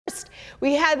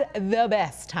We had the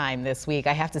best time this week,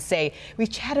 I have to say. We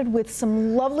chatted with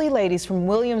some lovely ladies from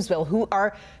Williamsville who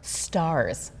are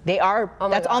stars. They are,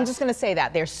 I'm just going to say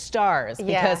that, they're stars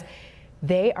because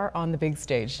they are on the big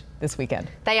stage this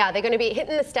weekend. They are. They're going to be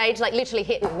hitting the stage, like literally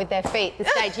hitting with their feet the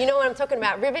stage. You know what I'm talking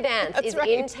about. Riverdance is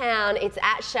in town. It's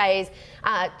at Shea's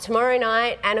tomorrow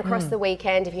night and across the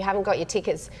weekend. If you haven't got your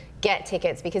tickets, get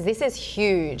tickets because this is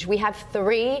huge. We have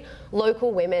 3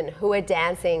 local women who are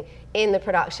dancing in the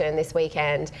production this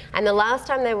weekend. And the last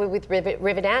time they were with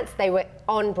Riverdance, they were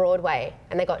on Broadway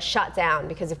and they got shut down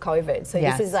because of COVID. So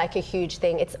this is like a huge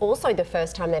thing. It's also the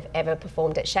first time they've ever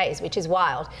performed at Shea's, which is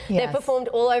wild. They've performed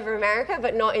all over America,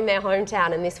 but not in their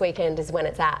hometown, and this weekend is when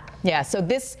it's at. Yeah, so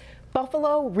this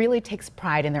Buffalo really takes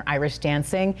pride in their Irish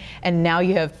dancing, and now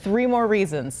you have 3 more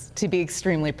reasons to be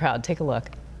extremely proud. Take a look.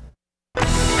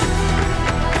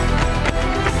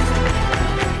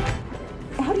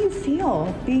 How do you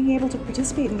feel being able to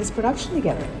participate in this production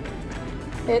together?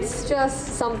 It's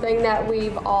just something that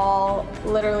we've all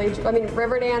literally, I mean,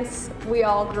 Riverdance, we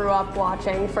all grew up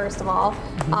watching, first of all.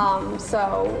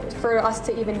 So for us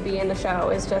to even be in the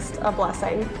show is just a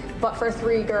blessing. But for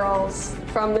 3 girls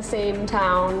from the same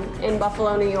town in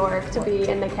Buffalo, New York to be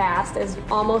in the cast is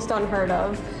almost unheard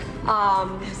of.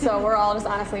 So we're all just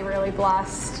honestly really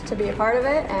blessed to be a part of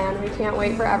it, and we can't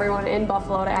wait for everyone in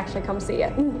Buffalo to actually come see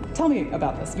it. Tell me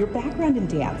about this. Your background in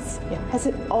dance, has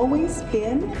it always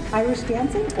been Irish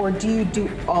dancing, or do you do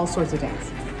all sorts of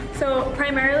dance? So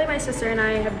primarily my sister and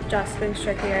I have just been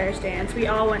strictly Irish dance. We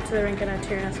all went to the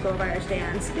Riverdance School of Irish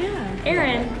Dance.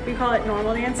 Aaron, we call it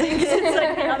normal dancing. It's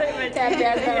like the other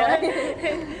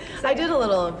I did a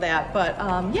little of that, but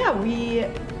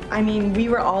we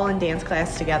were all in dance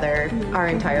class together our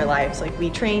entire lives. Like, we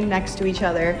trained next to each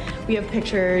other. We have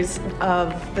pictures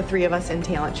of the 3 of us in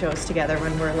talent shows together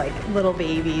when we're like little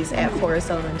babies at Forest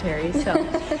Elementary. So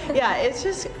yeah,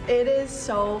 it is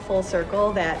so full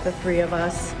circle that the 3 of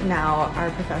us now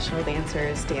are professional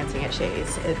dancers dancing at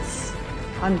Shea's. It's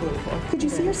unbelievable. Could you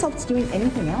see yourselves doing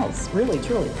anything else, really,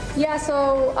 truly? Yeah,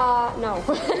 so, no.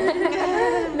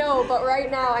 No, but right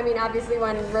now, I mean, obviously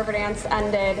when Riverdance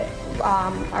ended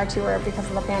our tour because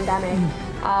of the pandemic,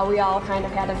 we all kind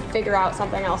of had to figure out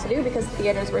something else to do because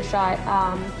theaters were shut.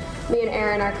 Me and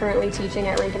Aaron are currently teaching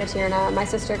at Riverdance. My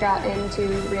sister got into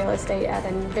real estate at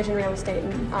Envision Real Estate.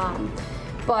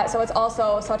 So it's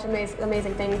also such an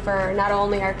amazing thing for not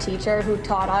only our teacher who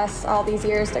taught us all these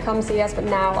years to come see us, but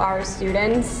now our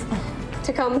students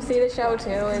to come see the show too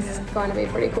is going to be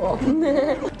pretty cool.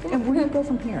 And where do you go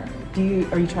from here?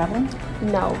 Are you traveling?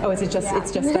 No. Oh, it's just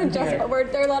down here?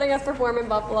 They're letting us perform in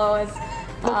Buffalo.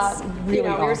 Really we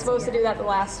were supposed to do that the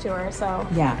last tour, so.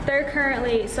 Yeah. They're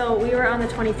currently, so we were on the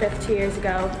 25th 2 years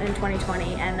ago in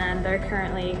 2020, and then they're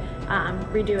currently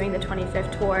redoing the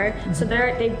 25th tour. So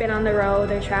they've been on the road,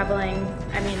 they're traveling,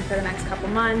 for the next couple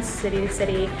months, city to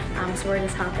city. So we're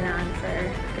just hopping on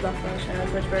for the Buffalo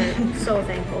shows, which we're so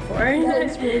thankful for.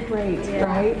 That's really great,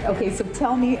 right? Okay, so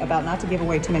tell me about, not to give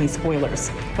away too many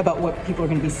spoilers, about what people are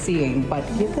going to be seeing, but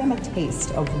give them a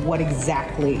taste of what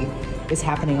exactly is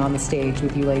happening on the stage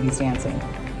with you ladies dancing.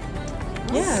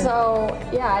 So,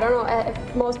 I don't know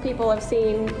if most people have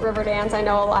seen Riverdance. I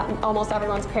know almost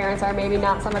everyone's parents are, maybe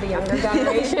not some of the younger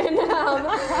generation.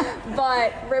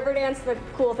 But Riverdance, the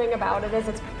cool thing about it is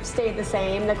it's stayed the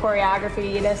same. The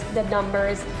choreography, the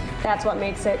numbers, that's what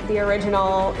makes it the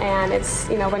original. And it's,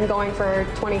 been going for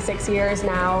 26 years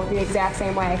now, the exact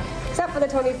same way. Except for the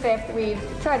 25th, we've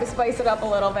tried to spice it up a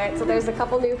little bit. So there's a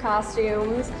couple new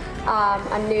costumes,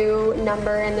 a new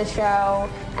number in the show,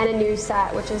 and a new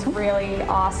set, which is really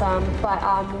awesome. But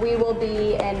we will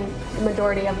be in the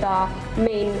majority of the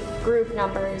main group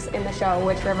numbers in the show,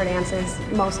 which Riverdance is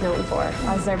most known for,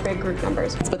 as their big group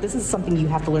numbers. But this is something you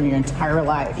have to learn your entire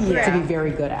life to be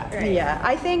very good at. Right. Yeah,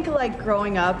 I think like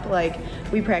growing up, like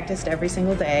we practiced every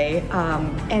single day,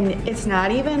 and it's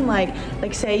not even like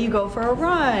say you go for a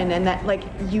run and that like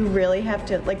you really have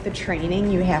to, like the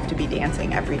training, you have to be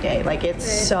dancing every day. Like it's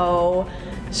so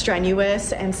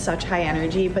strenuous and such high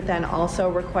energy, but then also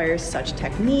requires such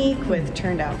technique with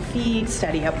turned out feet,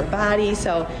 steady upper body.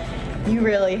 So you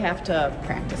really have to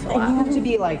practice a lot. And you have to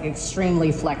be like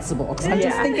extremely flexible. Because I'm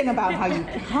just thinking about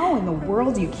how in the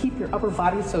world do you keep your upper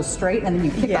body so straight and then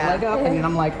you kick the leg up and then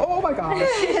I'm like, oh my gosh.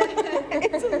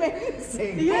 It's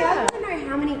amazing. Yeah. I want to know,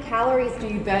 how many calories do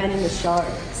you burn in the show?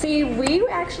 See,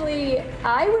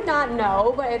 I would not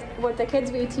know, but with the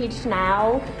kids we teach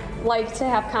now, like to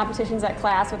have competitions at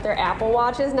class with their Apple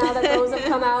Watches now that those have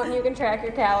come out and you can track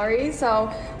your calories.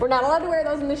 So we're not allowed to wear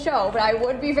those in the show, but I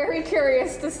would be very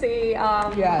curious to see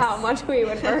how much we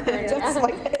would burn. Just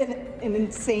like an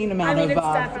insane amount I mean, of it's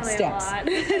definitely steps. a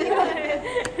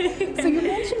lot. So you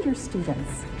mentioned your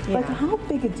students. Like, how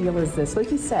big a deal is this?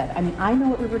 Like you said, I mean, I know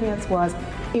what Riverdance was.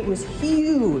 It was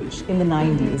huge in the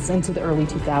 90s into the early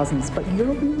 2000s, but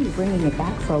you're really bringing it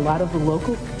back for a lot of the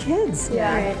local kids.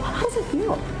 Yeah. How does it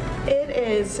feel? It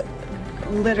is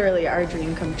literally our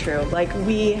dream come true. Like,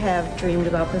 we have dreamed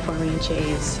about performing in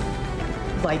Shea's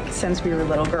like since we were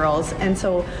little girls, and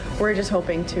so we're just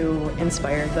hoping to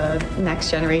inspire the next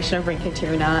generation of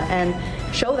Rinkatuna and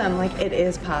show them like it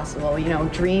is possible. You know,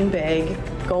 dream big,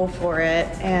 go for it,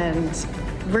 and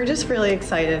we're just really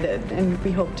excited, and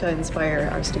we hope to inspire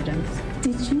our students.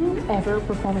 Did you ever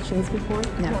perform at Shea's before?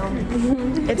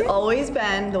 No. It's always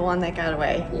been the one that got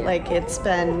away. Like, it's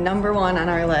been #1 on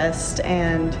our list,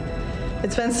 and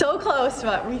it's been so close,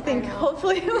 but we think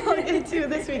hopefully we'll get to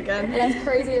this weekend. And it's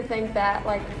crazy to think that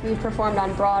like we've performed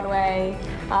on Broadway,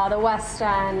 the West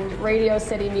End, Radio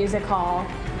City Music Hall,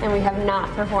 and we have not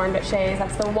performed at Shea's.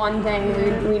 That's the one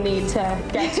thing we need to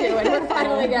get to, and we're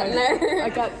finally getting there. I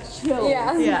got chills.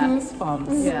 Yeah.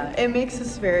 Goosebumps. Yeah, it makes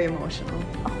us very emotional.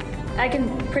 I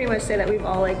can pretty much say that we've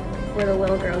all we're the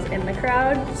little girls in the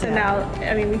crowd. So now,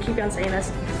 I mean, we keep on saying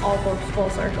this all full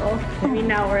circle. I mean,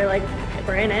 now we're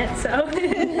in it. So I'm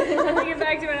thinking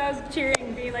back to when I was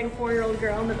cheering, being like a 4-year-old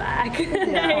girl in the back.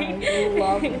 I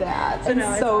love that. So And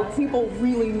no, it's so awesome. people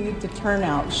really need to turn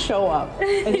out, show up,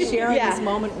 and share Yeah. this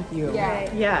moment with you.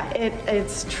 Yeah. Yeah,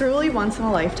 it's truly once in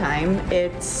a lifetime.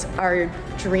 It's our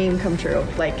dream come true.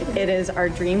 Like, it is our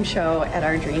dream show at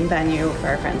our dream venue for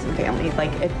our friends and family.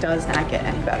 Like, it does not get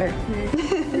any better.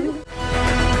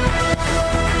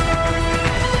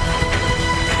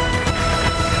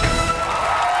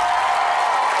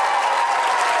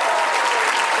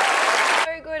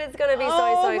 It's going to be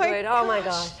so good. Oh my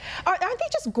gosh. Aren't they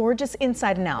just gorgeous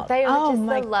inside and out? They are just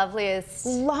my, the loveliest.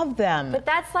 love them. But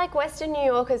that's like Western New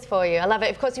Yorkers for you. I love it.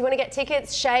 Of course, you want to get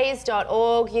tickets,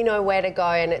 shays.org. You know where to go.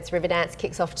 And it's Riverdance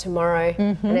kicks off tomorrow.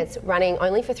 And it's running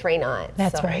only for 3 nights.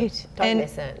 That's so right. Don't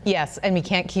miss it. Yes, and we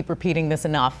can't keep repeating this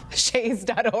enough.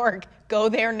 Shays.org. Go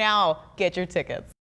there now. Get your tickets.